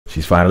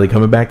She's finally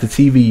coming back to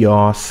TV,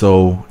 y'all.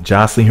 So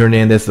Joseline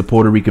Hernandez, the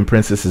Puerto Rican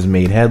princess, has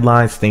made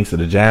headlines thanks to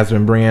the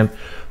Jasmine brand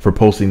for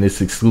posting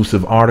this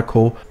exclusive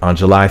article on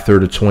July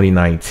 3rd of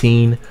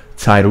 2019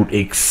 titled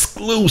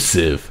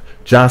 "Exclusive: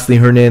 Joseline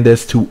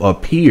Hernandez to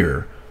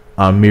appear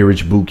on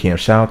Marriage Bootcamp."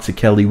 Shout out to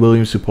Kelly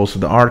Williams who posted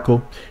the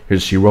article.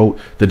 Here's what she wrote.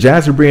 The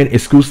Jasmine brand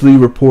exclusively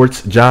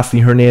reports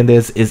Joseline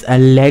Hernandez is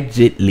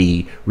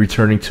allegedly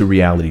returning to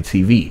reality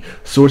TV.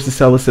 Sources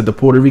tell us that the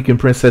Puerto Rican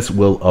princess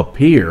will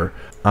appear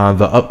on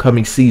the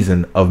upcoming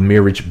season of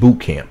Marriage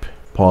Bootcamp.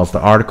 Pause the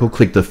article,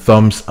 click the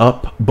thumbs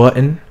up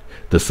button,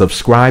 the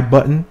subscribe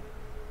button,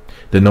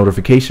 the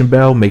notification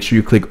bell. Make sure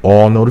you click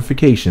all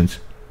notifications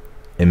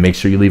and make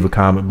sure you leave a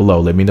comment below.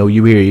 Let me know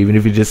you're here, even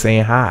if you're just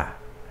saying hi.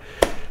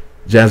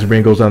 Jasmine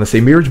brand goes on to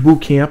say Marriage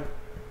Bootcamp,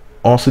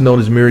 also known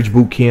as Marriage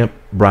Bootcamp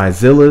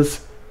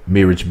Bridezillas,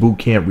 Marriage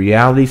Bootcamp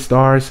Reality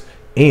Stars,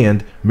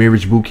 and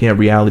Marriage Bootcamp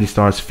Reality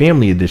Stars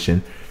Family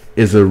Edition,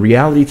 is a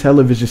reality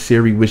television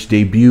series which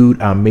debuted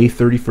on May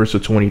 31st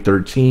of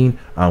 2013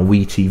 on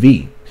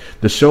WeTV.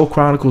 The show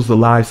chronicles the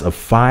lives of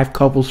 5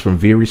 couples from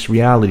various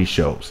reality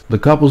shows. The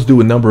couples do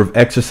a number of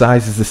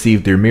exercises to see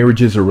if their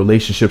marriages or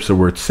relationships are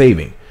worth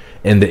saving.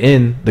 In the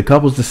end, the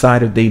couples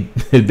decide if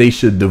they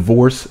should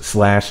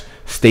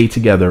divorce/stay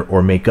together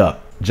or make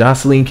up.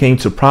 Joseline came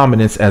to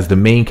prominence as the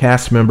main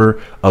cast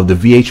member of the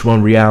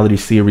VH1 reality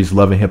series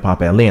Love and Hip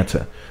Hop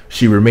Atlanta.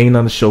 She remained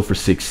on the show for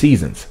 6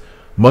 seasons.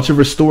 Much of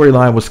her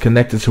storyline was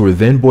connected to her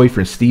then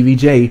boyfriend Stevie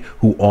J,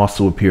 who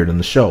also appeared on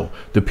the show.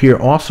 The pair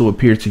also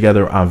appeared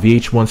together on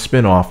VH1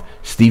 spinoff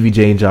Stevie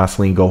J and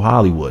Joseline Go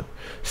Hollywood.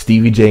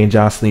 Stevie J and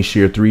Joseline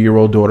share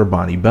 3-year-old daughter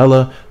Bonnie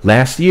Bella.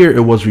 Last year,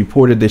 it was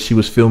reported that she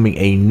was filming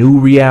a new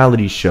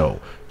reality show,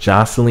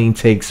 Joseline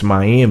Takes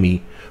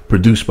Miami,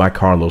 produced by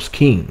Carlos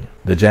King.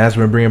 The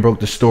Jasmine brand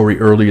broke the story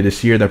earlier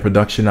this year that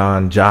production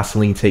on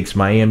Joseline Takes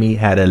Miami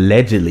had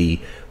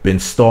allegedly been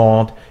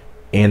stalled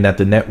and that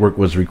the network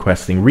was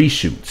requesting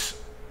reshoots.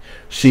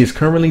 She is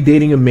currently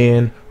dating a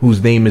man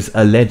whose name is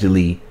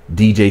allegedly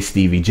DJ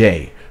Stevie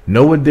J.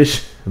 No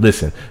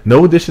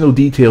additional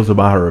details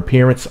about her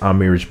appearance on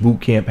Marriage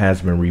Bootcamp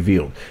has been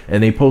revealed,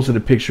 and they posted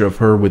a picture of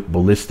her with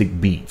ballistic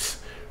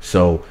beats.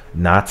 So,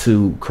 not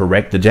to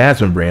correct the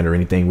Jasmine brand or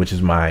anything, which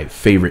is my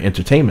favorite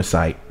entertainment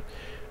site,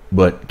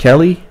 but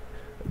Kelly,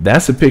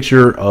 that's a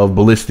picture of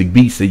ballistic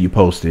beats that you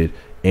posted,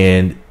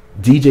 and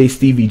DJ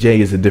Stevie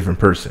J is a different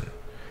person.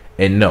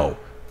 And no,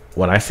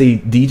 when I say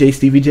DJ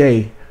Stevie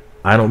J,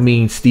 I don't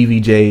mean Stevie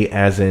J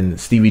as in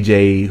Stevie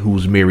J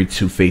who's married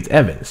to Faith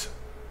Evans.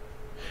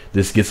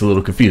 This gets a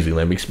little confusing.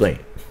 Let me explain.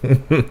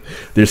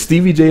 There's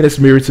Stevie J that's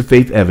married to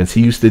Faith Evans.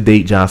 He used to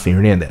date Joseline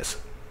Hernandez.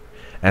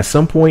 At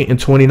some point in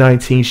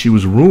 2019, she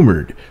was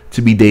rumored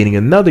to be dating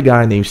another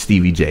guy named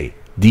Stevie J.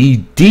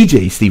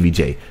 DJ Stevie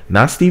J.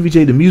 Not Stevie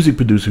J, the music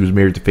producer who's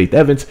married to Faith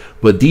Evans,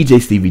 but DJ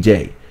Stevie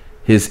J.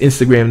 His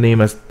Instagram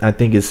name, I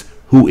think, is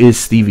Who Is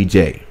Stevie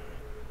J?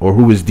 Or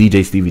Who Is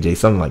DJ Stevie J?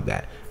 Something like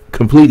that.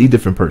 Completely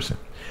different person.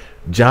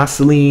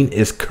 Joseline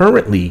is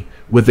currently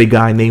with a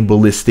guy named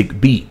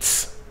Ballistic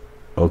Beats.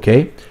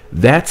 Okay?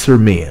 That's her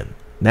man.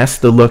 That's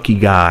the lucky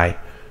guy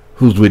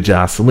who's with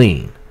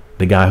Joseline.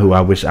 The guy who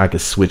I wish I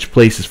could switch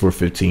places for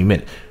 15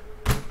 minutes.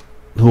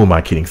 Who am I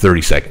kidding?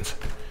 30 seconds.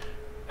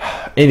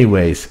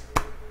 Anyways,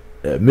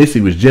 Missy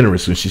was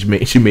generous when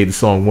she made the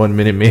song 1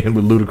 Minute Man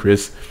with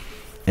Ludacris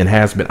and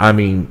has been.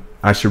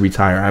 I should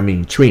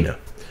retire. Trina.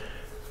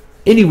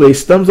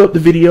 Anyways, thumbs up the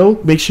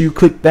video. Make sure you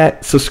click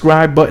that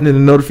subscribe button and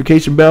the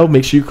notification bell.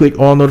 Make sure you click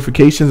all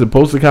notifications and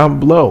post a comment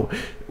below.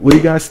 What do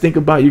you guys think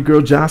about your girl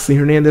Joseline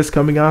Hernandez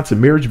coming on to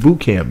Marriage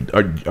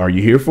Bootcamp? Are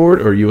you here for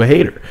it or are you a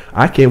hater?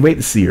 I can't wait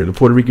to see her. The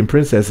Puerto Rican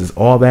princess is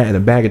all that and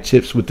a bag of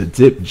chips with the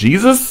dip.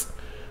 Jesus!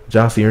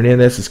 Joseline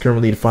Hernandez is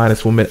currently the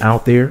finest woman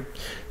out there.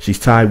 She's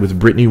tied with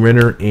Brittany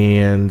Renner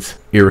and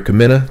Erica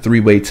Mena.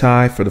 3-way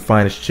tie for the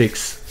finest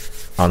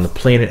chicks on the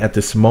planet at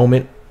this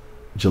moment.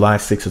 July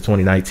 6th of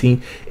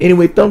 2019.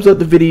 Anyway, thumbs up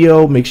the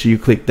video. Make sure you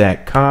click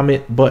that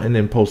comment button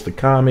and post a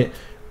comment.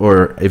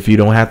 Or if you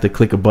don't have to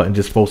click a button,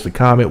 just post a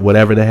comment.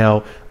 Whatever the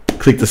hell.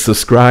 Click the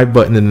subscribe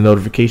button and the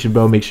notification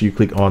bell. Make sure you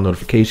click all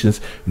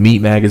notifications.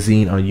 Meet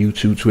Magazine on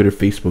YouTube, Twitter,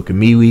 Facebook,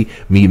 and MeWe.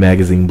 Meet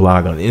Magazine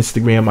blog on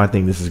Instagram. I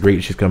think this is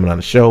great. She's coming on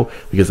the show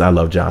because I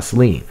love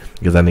Joseline.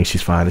 Because I think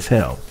she's fine as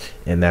hell.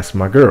 And that's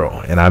my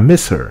girl. And I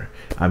miss her.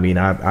 I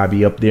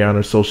be up there on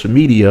her social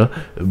media,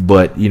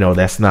 but, you know,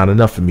 that's not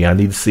enough for me. I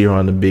need to see her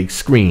on the big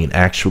screen.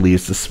 Actually,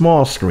 it's the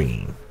small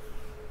screen.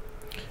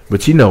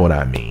 But you know what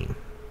I mean.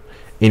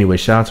 Anyway,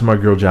 shout out to my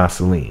girl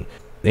Joseline.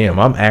 Damn,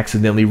 I'm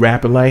accidentally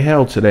rapping like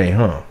hell today,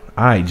 huh?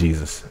 Alright,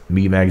 Jesus.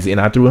 Me Magazine.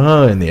 I threw a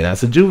huh in there.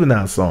 That's a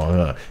Juvenile song,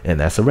 huh? And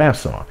that's a rap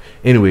song.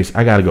 Anyways,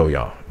 I gotta go,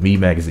 y'all. Me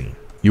Magazine.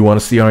 You want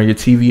to see her on your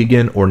TV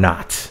again or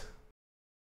not?